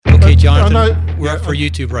Jonathan, I know. we're up for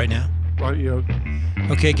YouTube right now. Right, yeah.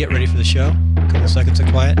 Okay, get ready for the show. A couple seconds of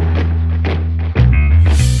quiet.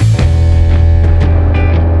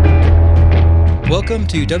 Welcome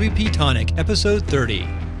to WP Tonic, episode 30.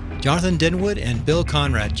 Jonathan Denwood and Bill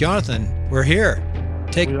Conrad. Jonathan, we're here.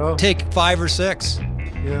 Take 5 or 6.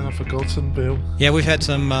 Yeah, I've forgotten, Bill. Yeah, we've had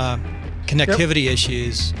some connectivity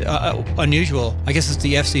issues. Unusual. I guess it's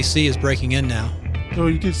the FCC is breaking in now. Oh,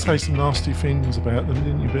 you did say some nasty things about them,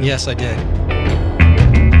 didn't you, Bill? Yes, I did.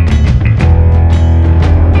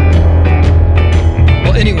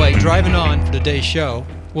 Well, anyway, driving on for today's show,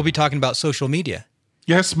 we'll be talking about social media.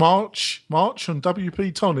 Yes, March on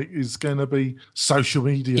WP Tonic is going to be social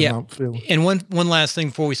media month, Phil. And one last thing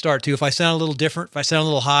before we start, too. If I sound a little different, if I sound a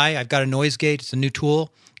little high, I've got a noise gate. It's a new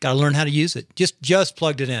tool. Got to learn how to use it. Just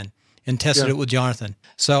plugged it in and tested it with Jonathan.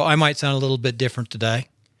 So I might sound a little bit different today.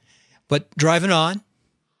 But driving on,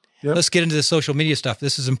 let's get into the social media stuff.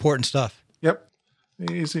 This is important stuff. Yep,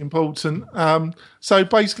 it is important. So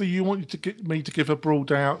basically, you wanted to get me to give a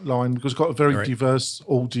broad outline because we've got a very diverse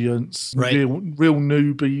audience, real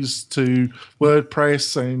newbies to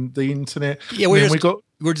WordPress and the internet. Yeah, we're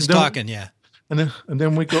just talking, yeah. And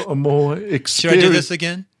then we got a more experienced. Should I do this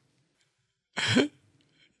again?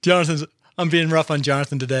 I'm being rough on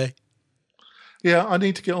Jonathan today. Yeah, I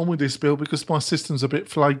need to get on with this, Bill, because my system's a bit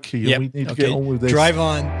flaky and we need to get on with this. Drive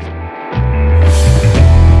on.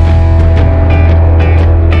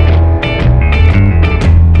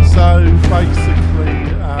 So basically,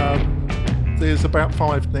 there's about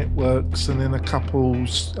 5 networks and then a couple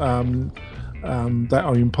that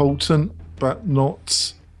are important, but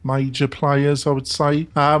not major players, I would say.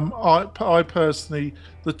 I personally,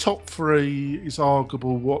 the top 3 is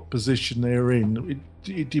arguable what position they're in.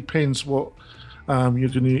 It depends what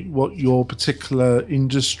what your particular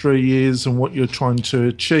industry is and what you're trying to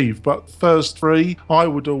achieve. But first 3, I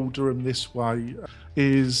would order them this way: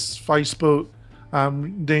 is Facebook.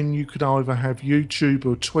 Then you could either have YouTube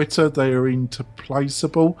or Twitter. They are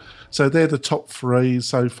interplaceable, so they're the top 3.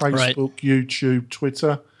 So Facebook, YouTube,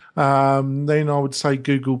 Twitter. Then I would say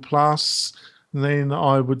Google Plus. Then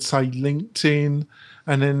I would say LinkedIn.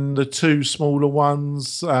 And then the 2 smaller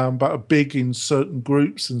ones, but are big in certain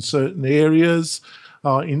groups and certain areas,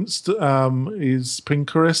 is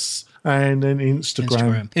Pinterest and then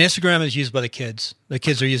Instagram. And Instagram is used by the kids. The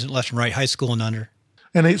kids are using it left and right, high school and under.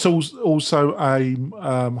 And it's also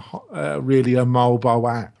really a mobile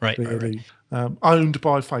app, owned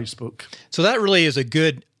by Facebook. So that really is a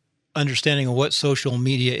good understanding of what social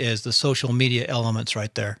media is, the social media elements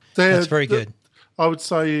right there. That's very good. I would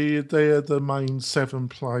say they're the main 7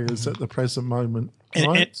 players at the present moment.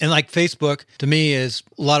 Right? And like Facebook, to me, is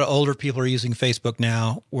a lot of older people are using Facebook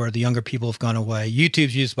now, where the younger people have gone away.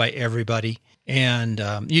 YouTube's used by everybody, and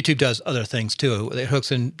YouTube does other things too. It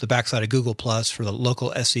hooks in the backside of Google Plus for the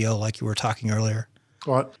local SEO, like you were talking earlier.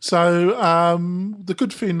 Right. So the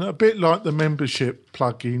good thing, a bit like the membership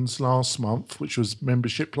plugins last month, which was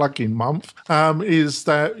membership plugin month, is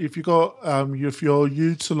that if you're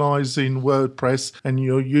utilizing WordPress and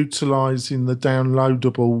you're utilizing the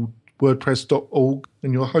downloadable WordPress.org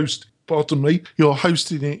and you're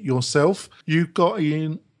hosting it yourself, you've got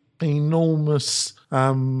an enormous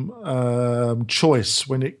choice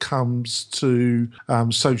when it comes to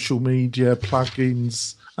social media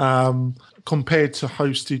plugins. Compared to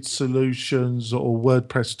hosted solutions or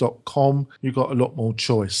WordPress.com, you've got a lot more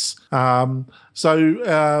choice. So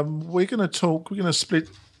we're going to split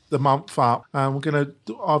the month up.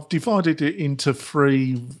 I've divided it into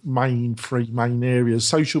three main areas: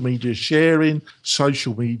 social media sharing,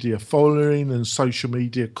 social media following, and social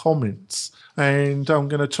media comments. And I'm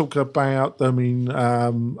going to talk about them in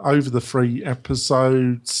over the 3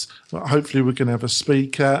 episodes. Hopefully, we're going to have a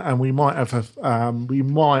speaker, and we might have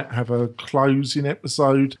a closing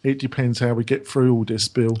episode. It depends how we get through all this,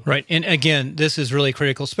 Bill. Right, and again, this is really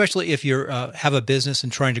critical, especially if you have a business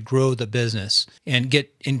and trying to grow the business and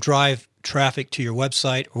drive traffic to your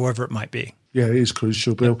website or wherever it might be. Yeah, it is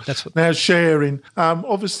crucial, Bill. Now, sharing.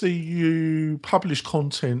 Obviously, you publish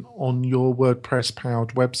content on your WordPress-powered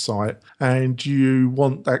website, and you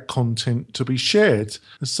want that content to be shared.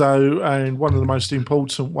 So, and one of the most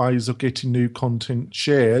important ways of getting new content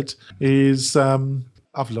shared is...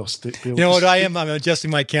 I've lost it, Bill. You know what I am? I'm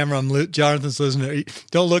adjusting my camera. Jonathan's listening.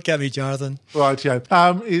 Don't look at me, Jonathan. Right, yeah.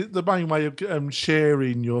 The main way of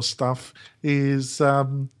sharing your stuff is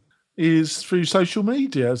through social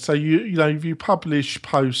media. So if you publish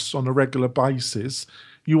posts on a regular basis,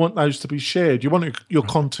 you want those to be shared. You want your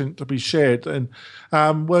content to be shared. And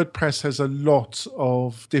WordPress has a lot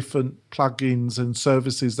of different plugins and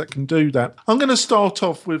services that can do that. I'm going to start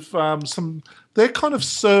off with some they're kind of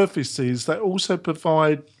services that also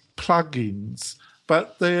provide plugins,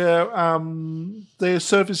 but they're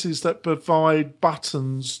services that provide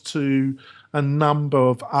buttons to a number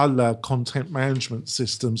of other content management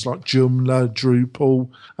systems like Joomla, Drupal,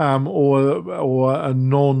 or a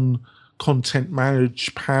non-content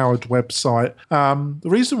managed powered website. The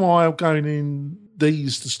reason why I'm going in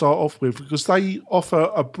these to start off with, because they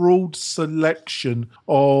offer a broad selection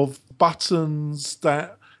of buttons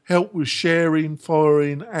that help with sharing,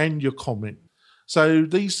 following, and your comment. So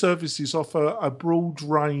these services offer a broad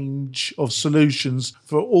range of solutions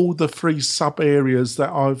for all the three sub-areas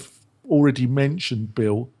that I've already mentioned,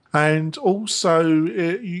 Bill. And also,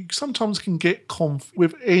 you sometimes can get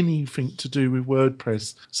with anything to do with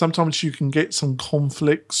WordPress. Sometimes you can get some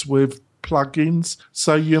conflicts with plugins.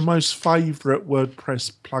 So your most favourite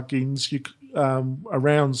WordPress plugins,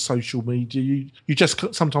 around social media, you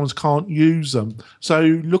just sometimes can't use them. So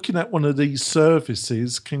looking at one of these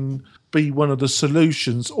services can be one of the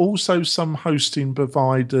solutions. Also, some hosting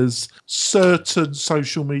providers, certain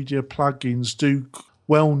social media plugins do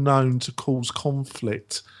well known to cause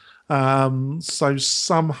conflict. So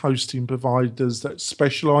some hosting providers that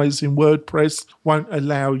specialize in WordPress won't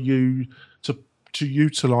allow you to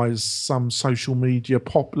utilize some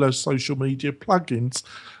popular social media plugins.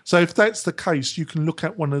 So if that's the case, you can look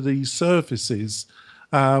at one of these services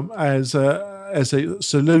as a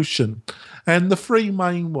solution. And the three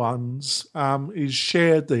main ones is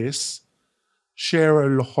Share This,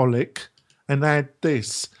 Shareaholic, and Add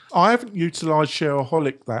This. I haven't utilized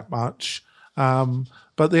Shareaholic that much,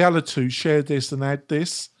 but the other two, Share This and Add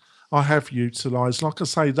This, I have utilised. Like I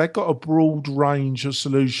say, they've got a broad range of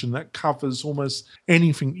solution that covers almost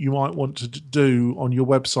anything you might want to do on your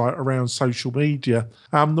website around social media.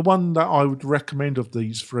 The one that I would recommend of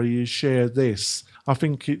these three is Share This. I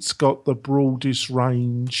think it's got the broadest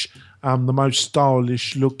range, the most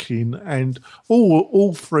stylish looking, and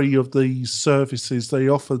all three of these services, they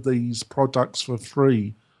offer these products for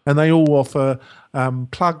free. And they all offer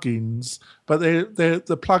plugins, but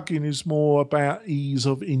the plugin is more about ease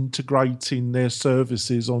of integrating their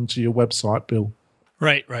services onto your website, Bill.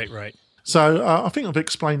 Right. So I think I've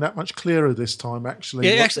explained that much clearer this time, actually.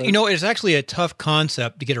 It's actually a tough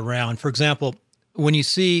concept to get around. For example, when you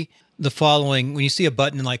see when you see a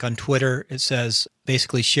button like on Twitter, it says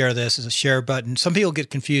basically share this as a share button. Some people get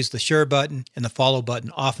confused. The share button and the follow button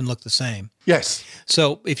often look the same. Yes.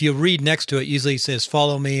 So if you read next to it, usually it says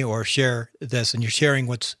follow me or share this, and you're sharing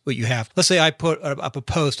what you have. Let's say I put up a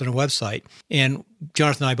post on a website, and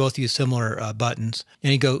Jonathan and I both use similar buttons,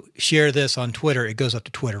 and you go share this on Twitter, it goes up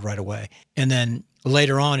to Twitter right away. And then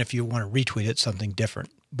later on, if you want to retweet it, something different.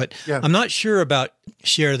 But yeah. I'm not sure about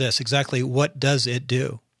share this. Exactly what does it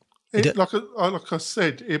do? Like I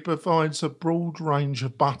said, it provides a broad range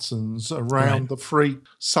of buttons around the three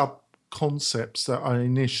sub-concepts that I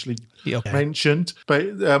initially mentioned.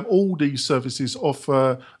 But all these services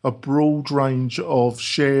offer a broad range of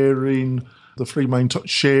sharing, the three main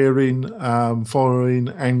sharing, following,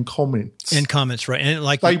 and comments. And comments, right. And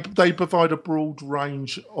they provide a broad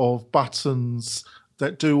range of buttons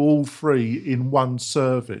that do all three in one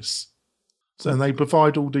service. And they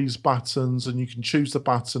provide all these buttons, and you can choose the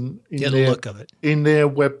button in their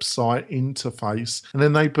website interface. And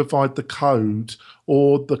then they provide the code,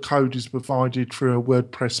 or the code is provided through a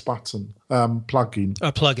WordPress button plugin.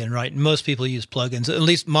 A plugin, right? Most people use plugins. At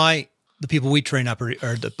least the people we train up are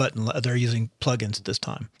the button. They're using plugins at this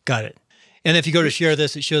time. Got it. And if you go to share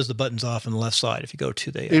this, it shows the buttons off on the left side. If you go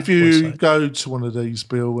to the if you go to one of these,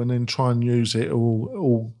 Bill, and then try and use it,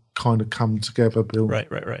 all kind of come together, Bill. Right.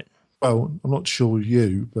 Well, I'm not sure with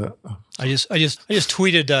you, but I just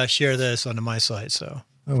tweeted share this onto my site. So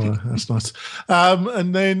that's nice.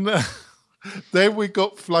 And then then we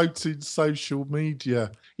got floating social media.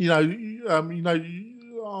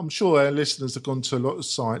 I'm sure our listeners have gone to a lot of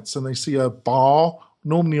sites and they see a bar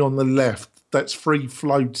normally on the left that's free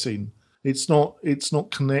floating. It's not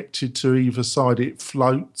connected to either side. It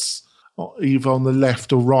floats either on the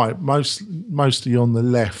left or right. Mostly on the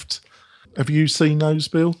left. Have you seen those,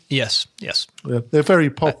 Bill? Yes. Yeah, they're very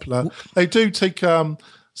popular. They do take some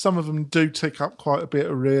of them do take up quite a bit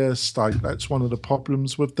of real estate. That's one of the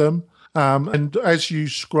problems with them. And as you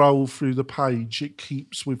scroll through the page, it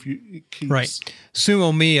keeps with you. It keeps right.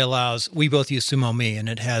 SumoMe we both use SumoMe, and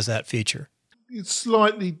it has that feature. It's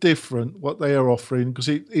slightly different what they are offering because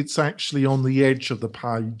it's actually on the edge of the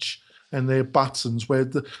page, and they're buttons where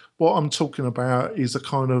what I'm talking about is a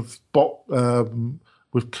kind of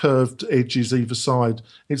with curved edges either side.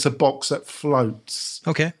 It's a box that floats.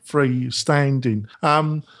 Okay. Freestanding.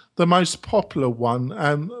 The most popular one,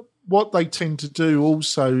 what they tend to do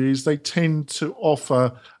also is they tend to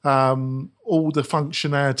offer all the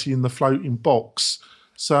functionality in the floating box.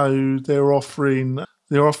 So they're offering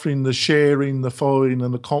the sharing, the following,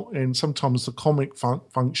 and sometimes the comic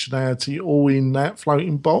functionality all in that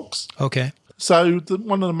floating box. Okay. So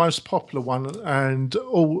one of the most popular one, and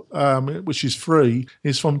all which is free,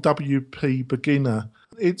 is from WP Beginner.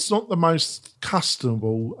 It's not the most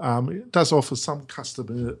customable. It does offer some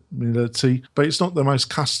customability, but it's not the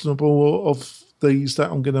most customable of these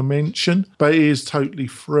that I'm going to mention. But it is totally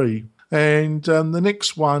free. And the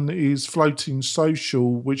next one is Floating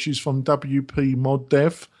Social, which is from WP Mod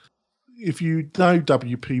Dev. If you know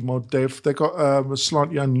WP Mod Dev, they've got a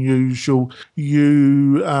slightly unusual.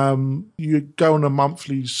 You go on a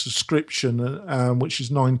monthly subscription, which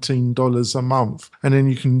is $19 a month, and then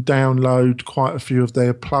you can download quite a few of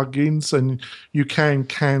their plugins, and you can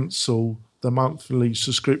cancel the monthly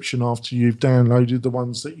subscription after you've downloaded the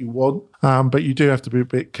ones that you want. But you do have to be a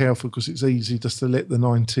bit careful because it's easy just to let the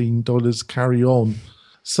 $19 carry on.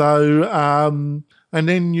 So. And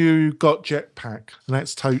then you got Jetpack, and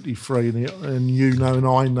that's totally free. And you know, and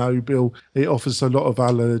I know, Bill, it offers a lot of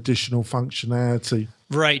other additional functionality.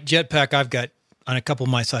 Right. Jetpack, I've got on a couple of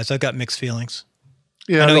my sites, I've got mixed feelings.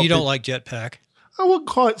 Yeah, I know you don't like Jetpack. I wouldn't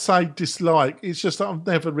quite say dislike. It's just that I've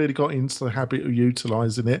never really got into the habit of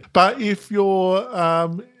utilising it. But if you're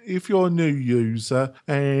a new user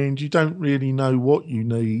and you don't really know what you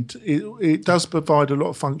need, it does provide a lot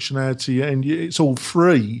of functionality, and it's all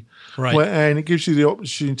free. Right. And it gives you the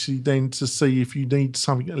opportunity then to see if you need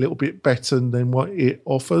something a little bit better than what it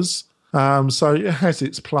offers. So it has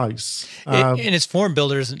its place. And its form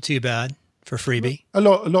builder isn't too bad for freebie. A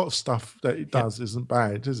lot of stuff that it does isn't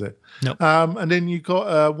bad, is it? No. And then you've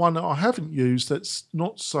got one that I haven't used that's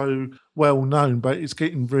not so well known, but it's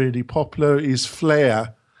getting really popular, is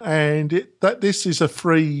Flare. And this is a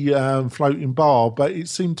free floating bar, but it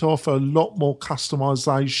seemed to offer a lot more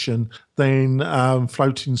customization than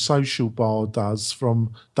Floating Social Bar does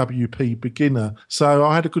from WP Beginner. So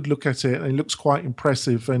I had a good look at it, and it looks quite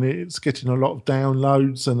impressive, and it's getting a lot of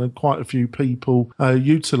downloads and quite a few people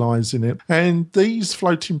utilising it. And these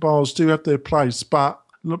floating bars do have their place, but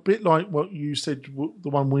a bit like what you said, the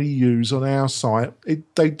one we use on our site,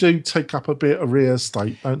 they do take up a bit of real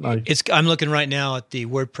estate, don't they? I'm looking right now at the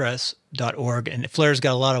WordPress.org, and Flare's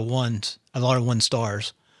got a lot of one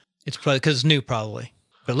stars. It's probably because it's new, probably,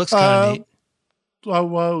 but it looks kind of neat. Oh,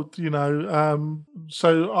 well,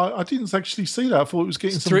 so I didn't actually see that. I thought it was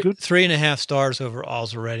getting some good. 3.5 stars overall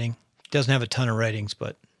as a rating. It doesn't have a ton of ratings,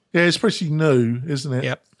 but yeah, it's pretty new, isn't it?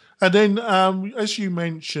 Yep. And then, as you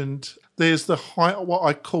mentioned, there's what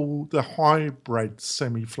I call the hybrid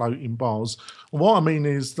semi-floating bars. And what I mean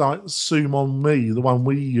is like Zoom on Me, the one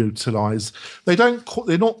we utilise. They're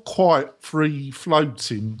not quite free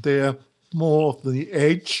floating. They're more of the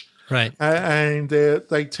edge, right? And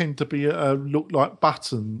they tend to be look like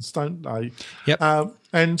buttons, don't they? Yep.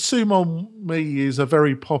 And Zoom on Me is a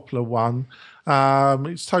very popular one.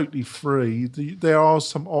 It's totally free. There are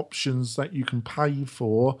some options that you can pay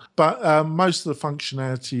for, but most of the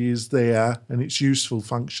functionality is there, and it's useful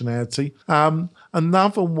functionality.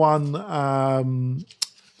 Another one that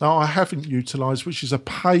I haven't utilised, which is a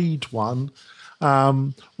paid one.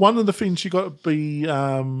 One of the things you've got to be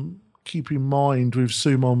keep in mind with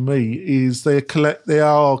Zoom on Me is they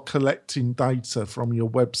are collecting data from your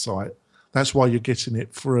website. That's why you're getting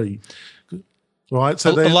it free. Right,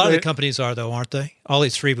 so a lot of the companies are, though, aren't they? All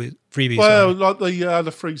these freebies. Well, like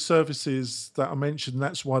the free services that I mentioned,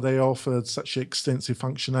 that's why they offered such extensive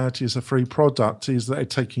functionality as a free product, is that they're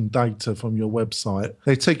taking data from your website.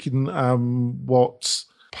 They're taking what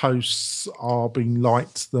posts are being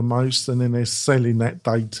liked the most, and then they're selling that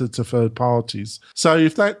data to third parties. So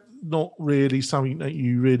if that's not really something that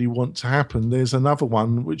you really want to happen, there's another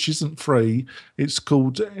one which isn't free. It's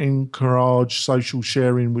called Encourage Social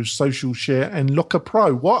Sharing with Social Share and Looker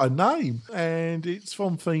Pro. What a name! And it's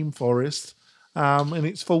from ThemeForest, and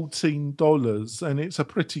it's $14, and it's a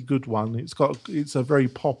pretty good one. It's a very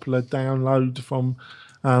popular download from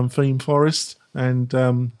ThemeForest,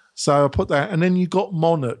 and so I put that. And then you got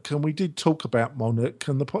Monarch, and we did talk about Monarch,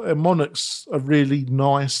 and Monarch's a really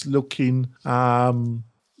nice looking,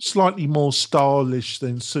 slightly more stylish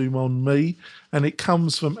than Zoom on Me, and it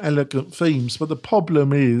comes from Elegant Themes. But the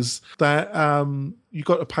problem is that you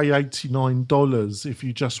got to pay $89 if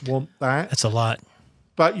you just want that. That's a lot.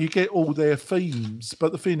 But you get all their themes.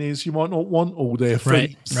 But the thing is, you might not want all their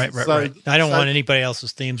themes. Right. I don't want anybody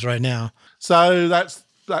else's themes right now. So that's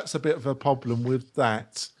a bit of a problem with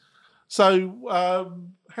that. So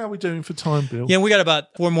how are we doing for time, Bill? Yeah, we got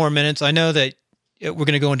about 4 more minutes. I know that we're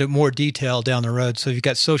going to go into more detail down the road. So you've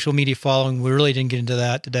got social media following. We really didn't get into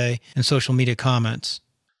that today, and social media comments.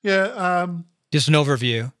 Yeah. Just an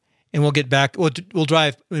overview. And we'll get back. We'll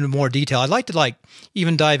dive into more detail. I'd like to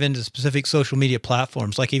even dive into specific social media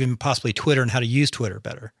platforms, like even possibly Twitter and how to use Twitter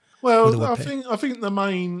better. Well, I think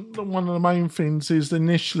one of the main things is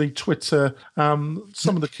initially Twitter. Some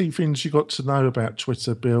of the key things you got to know about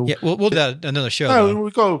Twitter, Bill. Yeah, we'll do that another show. No,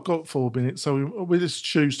 we've got 4 minutes, so we just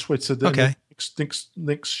choose Twitter. Then okay.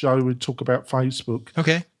 Next show we talk about Facebook.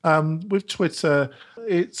 Okay. With Twitter,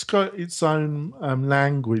 it's got its own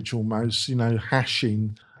language almost.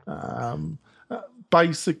 Hashing.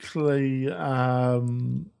 Basically,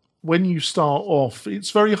 when you start off,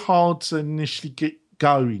 it's very hard to initially get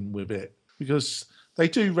going with it because they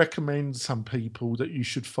do recommend some people that you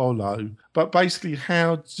should follow. But basically,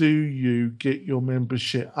 how do you get your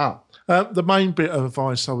membership up? The main bit of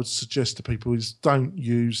advice I would suggest to people is don't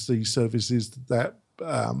use these services that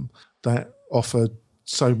offer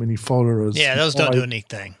so many followers. Yeah, those don't do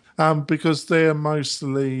anything. Because they're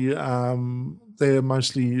mostly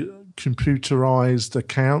computerized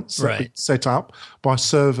accounts that have been set up by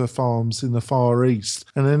server farms in the Far East,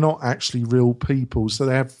 and they're not actually real people, so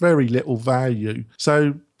they have very little value.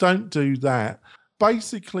 So don't do that.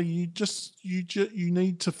 Basically, you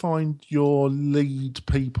need to find your lead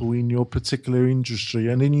people in your particular industry,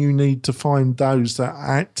 and then you need to find those that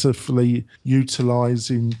are actively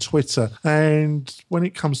utilizing Twitter. And when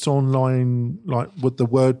it comes to online, like with the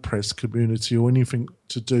WordPress community or anything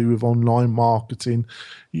to do with online marketing,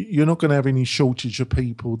 you're not going to have any shortage of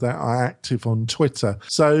people that are active on Twitter.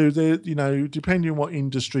 So, depending on what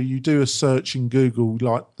industry, you do a search in Google,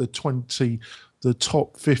 like the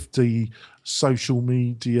top 50 social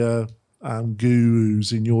media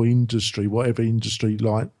gurus in your industry, whatever industry,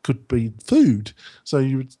 like could be food. So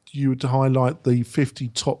you would highlight the 50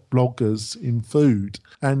 top bloggers in food,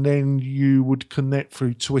 and then you would connect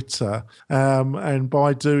through Twitter. And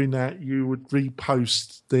by doing that, you would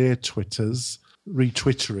repost their Twitters,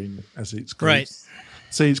 retwittering as it's called. Right.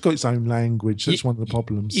 So it's got its own language. That's one of the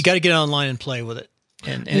problems. You got to get online and play with it.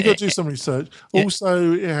 And you've got to do some research. Yeah.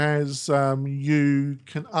 Also, it has you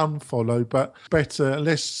can unfollow, but better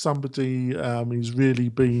unless somebody is really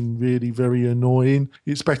being really very annoying.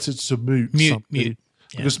 It's better to mute somebody. Yeah.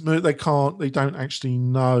 Because they don't actually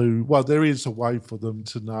know. Well, there is a way for them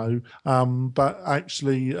to know, but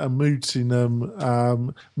actually muting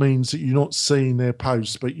them means that you're not seeing their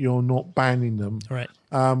posts, but you're not banning them. Right.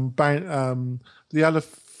 The other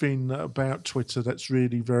thing about Twitter that's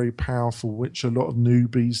really very powerful, which a lot of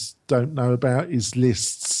newbies don't know about, is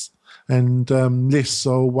lists. And lists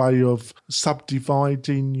are a way of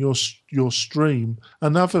subdividing your stream.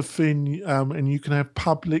 Another thing, and you can have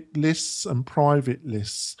public lists and private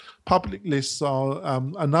lists. Public lists are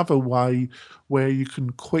another way where you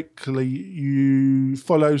can you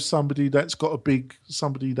follow somebody that's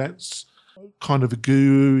somebody that's kind of a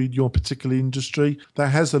guru in your particular industry that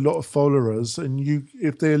has a lot of followers, and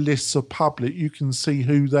if their lists are public, you can see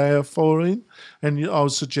who they are following, and I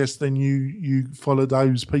would suggest then you follow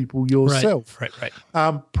those people yourself.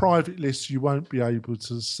 Right. Private lists you won't be able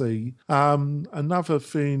to see. Another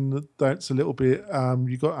thing that's a little bit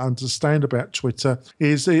you got to understand about Twitter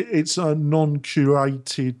is it's a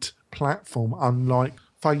non-curated platform, unlike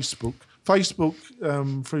Facebook.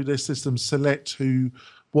 Facebook through their system select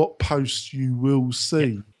what posts you will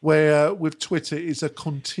see, where with Twitter it's a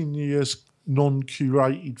continuous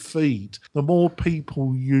non-curated feed. The more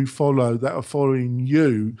people you follow that are following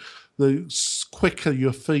you, the quicker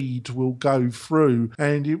your feed will go through.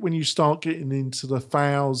 And when you start getting into the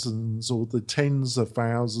thousands or the tens of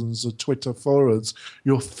thousands of Twitter followers,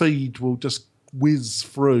 your feed will just whiz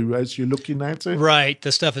through as you're looking at it. Right.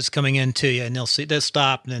 The stuff is coming into you, and they'll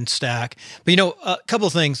stop and then stack. But a couple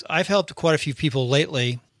of things. I've helped quite a few people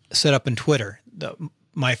lately set up in Twitter,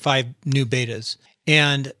 my 5 new betas.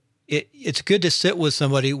 And it's good to sit with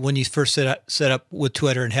somebody when you first set up with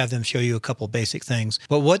Twitter and have them show you a couple of basic things.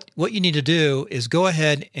 But what you need to do is go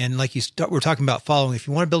ahead and, like we're talking about following, if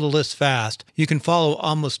you want to build a list fast, you can follow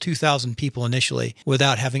almost 2,000 people initially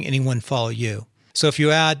without having anyone follow you. So if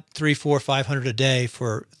you add 300, 400, 500 a day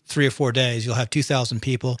for 3 or 4 days, you'll have 2,000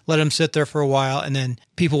 people. Let them sit there for a while, and then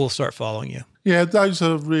people will start following you. Yeah, those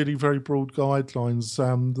are really very broad guidelines.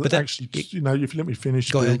 If you let me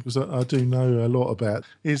finish, go ahead. Because I do know a lot about,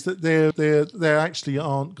 is that there actually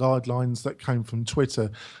aren't guidelines that came from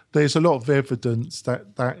Twitter. There's a lot of evidence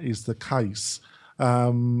that is the case.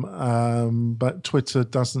 But Twitter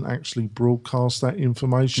doesn't actually broadcast that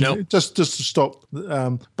information. Nope. Just to stop.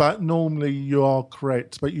 But normally you are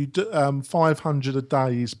correct. But 500 a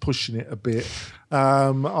day is pushing it a bit.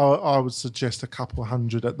 I would suggest a couple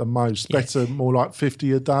hundred at the most. Better, more like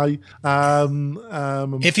 50 a day.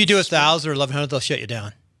 If you do 1,000 or 1,100, they'll shut you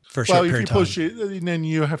down for a short period of time. Well, if you push it, then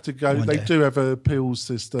you have to go. They do have a appeals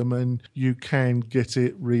system, and you can get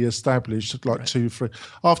it re-established, like 2, 3.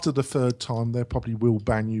 After the third time, they probably will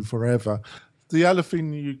ban you forever. The other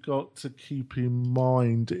thing you got to keep in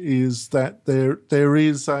mind is that there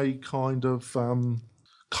is a kind of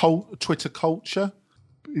Twitter culture.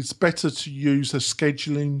 It's better to use a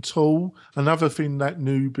scheduling tool. Another thing that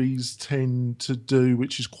newbies tend to do,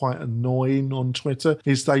 which is quite annoying on Twitter,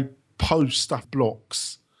 is they post stuff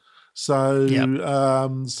blocks. So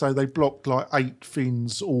so they block like 8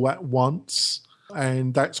 things all at once,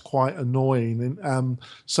 and that's quite annoying. And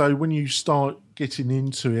so when you start getting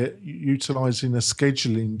into it, utilising a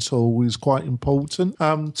scheduling tool is quite important. 2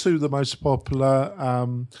 of the most popular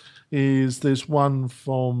is there's one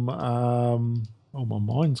from my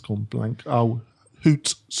mind's gone blank.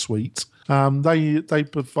 Hootsuite. They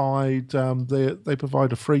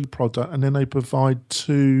provide a free product, and then they provide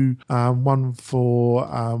 2, one for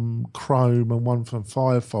Chrome and one from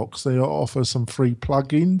Firefox. They offer some free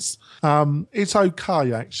plugins. It's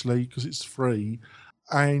okay actually because it's free,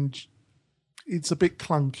 and it's a bit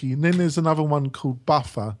clunky. And then there's another one called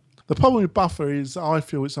Buffer. The problem with Buffer is I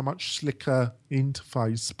feel it's a much slicker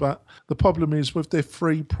interface, but the problem is with their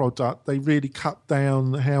free product, they really cut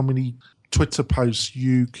down how many Twitter posts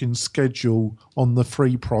you can schedule on the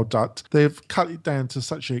free product. They've cut it down to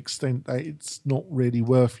such an extent that it's not really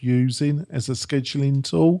worth using as a scheduling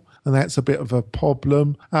tool, and that's a bit of a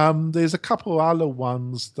problem. There's a couple other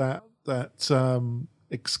ones that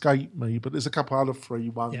escape me, but there's a couple other free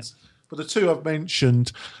ones. Yeah. But the 2 I've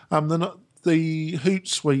mentioned, the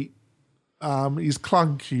Hootsuite is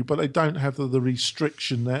clunky, but they don't have the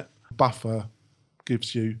restriction that Buffer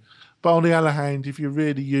gives you. But on the other hand, if you're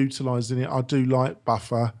really utilising it, I do like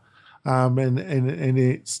Buffer, and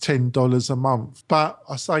it's $10 a month. But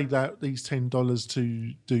I say that these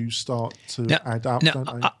 $10 do start to add up,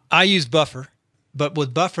 don't they? I use Buffer, but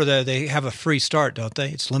with Buffer, though, they have a free start, don't they?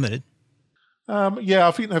 It's limited.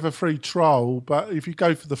 I think they have a free trial, but if you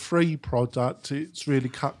go for the free product, it's really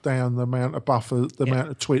cut down the amount of buffer, amount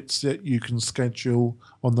of tweets that you can schedule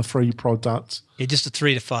on the free product. Yeah, just a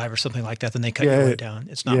 3 to 5 or something like that, then they cut your way down.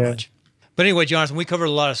 It's not much. But anyway, Jonathan, we covered a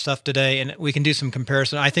lot of stuff today, and we can do some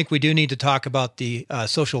comparison. I think we do need to talk about the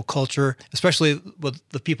social culture, especially with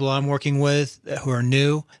the people I'm working with who are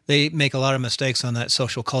new. They make a lot of mistakes on that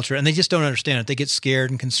social culture, and they just don't understand it. They get scared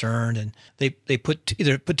and concerned, and they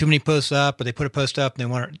either put too many posts up, or they put a post up, and they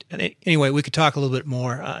want to. Anyway, we could talk a little bit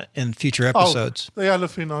more in future episodes. The other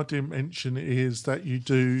thing I didn't mention is that you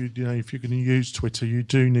do, if you're going to use Twitter, you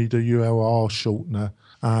do need a URL shortener.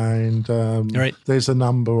 And there's a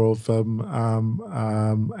number of them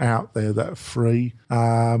out there that are free.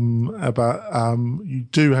 But you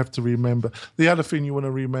do have to remember. The other thing you want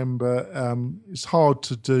to remember, it's hard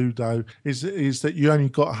to do though, is that you only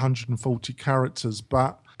got 140 characters,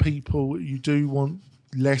 but you do want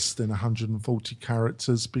less than 140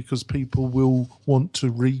 characters because people will want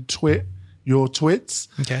to retweet your tweets.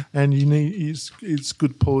 Okay. And it's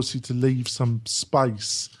good policy to leave some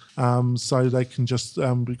space. So they can just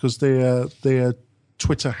because their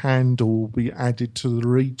Twitter handle will be added to the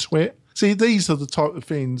retweet. See, these are the type of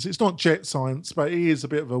things. It's not jet science, but it is a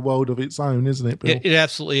bit of a world of its own, isn't it, Bill? It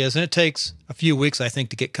absolutely is, and it takes a few weeks, I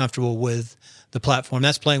think, to get comfortable with the platform.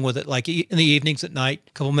 That's playing with it like in the evenings at night,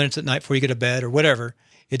 a couple minutes at night before you go to bed or whatever.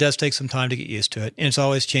 It does take some time to get used to it, and it's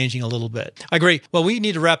always changing a little bit. I agree. Well, we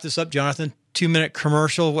need to wrap this up, Jonathan. 2-minute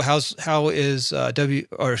commercial. How is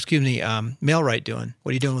MailRight doing? What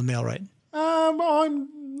are you doing with MailRight?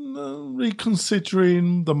 I'm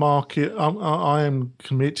reconsidering the market. I am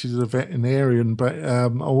committed as a veterinarian, but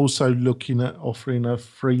I'm also looking at offering a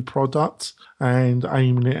free product and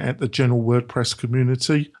aiming it at the general WordPress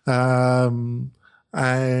community.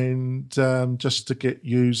 And just to get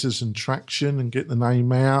users and traction and get the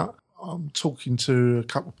name out. I'm talking to a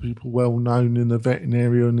couple of people well known in the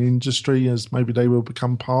veterinarian industry as maybe they will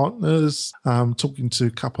become partners. Talking to a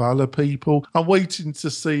couple of other people. I'm waiting to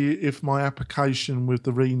see if my application with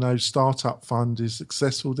the Reno Startup Fund is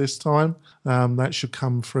successful this time. That should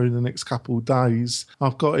come through in the next couple of days.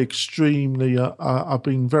 I've been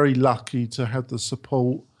very lucky to have the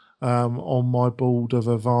support on my board of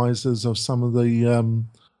advisors of some of the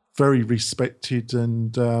very respected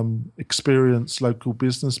and experienced local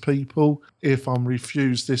business people. If I'm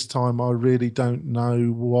refused this time, I really don't know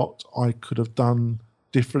what I could have done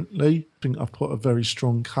differently. I think I've put a very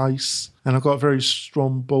strong case, and I've got a very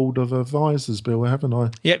strong board of advisors, Bill, haven't I?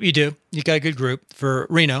 Yep, you do. You got a good group for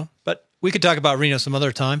Reno, but We could talk about Reno some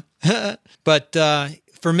other time. But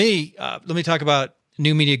for me, let me talk about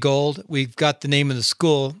New Media Gold. We've got the name of the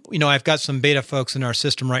school. I've got some beta folks in our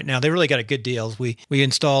system right now. They really got a good deal. We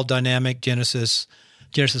installed Dynamic, Genesis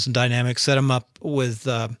and Dynamic, set them up with,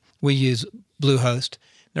 we use Bluehost.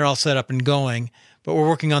 They're all set up and going, but we're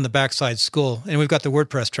working on the backside school, and we've got the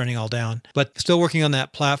WordPress training all down, but still working on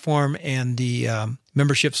that platform and the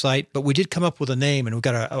membership site. But we did come up with a name, and we've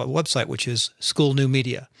got a website, which is School New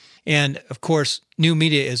Media. And of course, new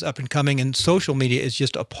media is up and coming, and social media is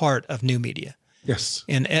just a part of new media. Yes.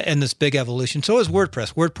 And this big evolution. So is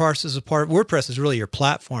WordPress. WordPress is really your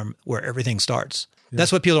platform where everything starts. Yeah.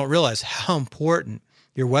 That's what people don't realize, how important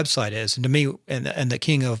your website is. And to me, and the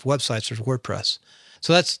king of websites is WordPress.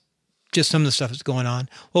 So that's just some of the stuff that's going on.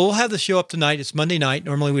 Well, we'll have the show up tonight. It's Monday night.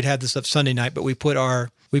 Normally we'd have this up Sunday night, but we put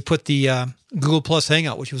the Google Plus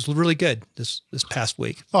Hangout, which was really good this past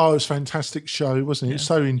week. Oh, it was a fantastic show, wasn't it? Yeah. It's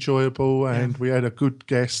so enjoyable, and we had a good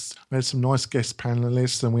guest. We had some nice guest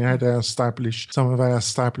panelists, and we had some of our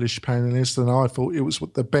established panelists, and I thought it was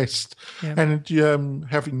the best. Yeah. And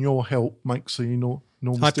having your help makes a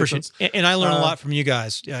enormous difference. And I learned a lot from you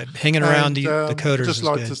guys. Hanging around the coders. I'd just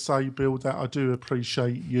like to say, Bill, that I do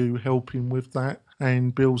appreciate you helping with that.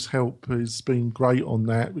 And Bill's help has been great on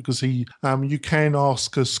that, because you can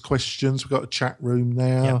ask us questions. We've got a chat room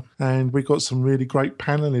now, and we've got some really great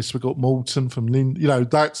panelists. We've got Morton from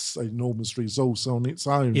that's an enormous resource on its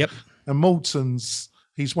own. Yep. And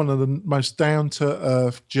he's one of the most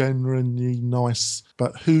down-to-earth, genuinely nice,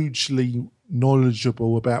 but hugely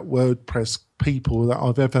knowledgeable about WordPress people that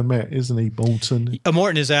I've ever met, isn't he, Morton?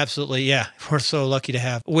 Morton is absolutely, we're so lucky to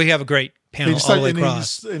have. We have a great panel all the way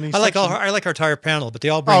across. I like our entire panel, but they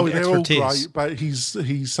all bring expertise. All great, but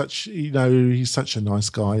he's such a nice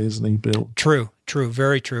guy, isn't he, Bill? True,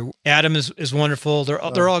 very true. Adam is wonderful. They're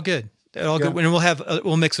all good. They're all good. And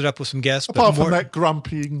we'll mix it up with some guests. Apart from that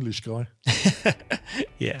grumpy English guy.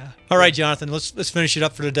 Yeah. All right, Jonathan. Let's finish it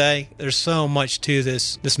up for today. There's so much to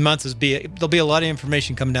this. This month there'll be a lot of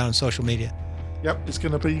information coming down on social media. Yep, it's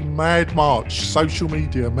going to be Mad March, social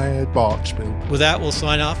media Mad March, Bill. With that, we'll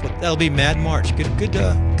sign off. That'll be Mad March. Good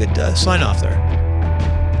sign off there.